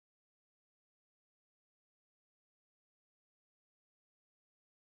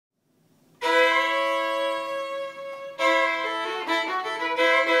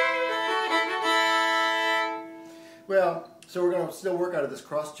So we're going to still work out of this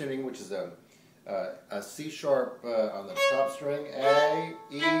cross tuning, which is a C sharp on the top string, A,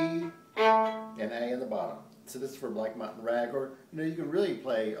 E, and A in the bottom. So this is for Black Mountain Rag, or you can really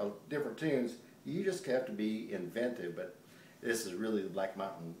play different tunes. You just have to be inventive, but this is really the Black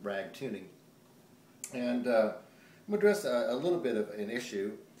Mountain Rag tuning. And I'm going to address a little bit of an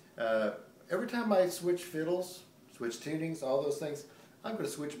issue. Every time I switch fiddles, switch tunings, all those things, I'm going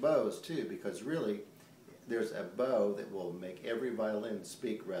to switch bows too, because really there's a bow that will make every violin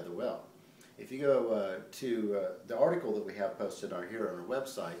speak rather well. If you go to the article that we have posted here on our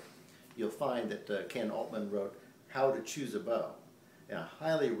website, you'll find that Ken Altman wrote How to Choose a Bow. And I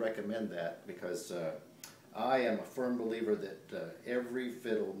highly recommend that, because I am a firm believer that every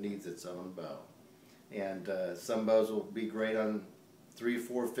fiddle needs its own bow. And some bows will be great on 3 or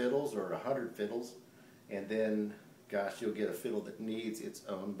 4 fiddles or 100 fiddles, and then, gosh, you'll get a fiddle that needs its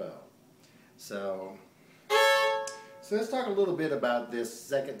own bow. So let's talk a little bit about this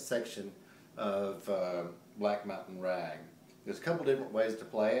second section of Black Mountain Rag. There's a couple different ways to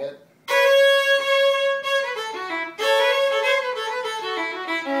play it.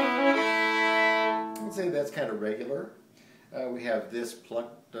 I'd say that's kind of regular. We have this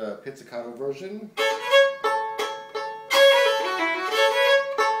plucked pizzicato version.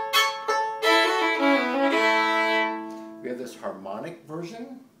 We have this harmonic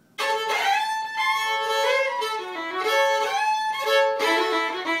version.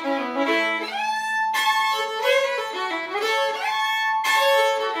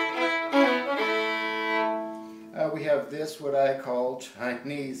 We have this, what I call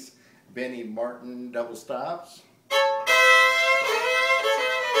Chinese Benny Martin double stops.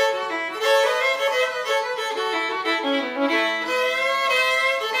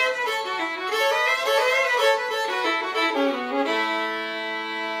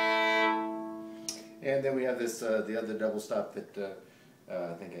 And then we have this, the other double stop that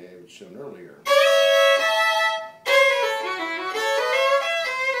I think I had shown earlier.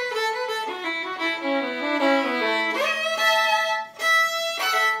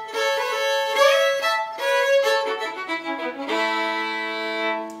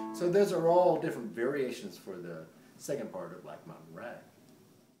 So those are all different variations for the second part of Black Mountain Rag.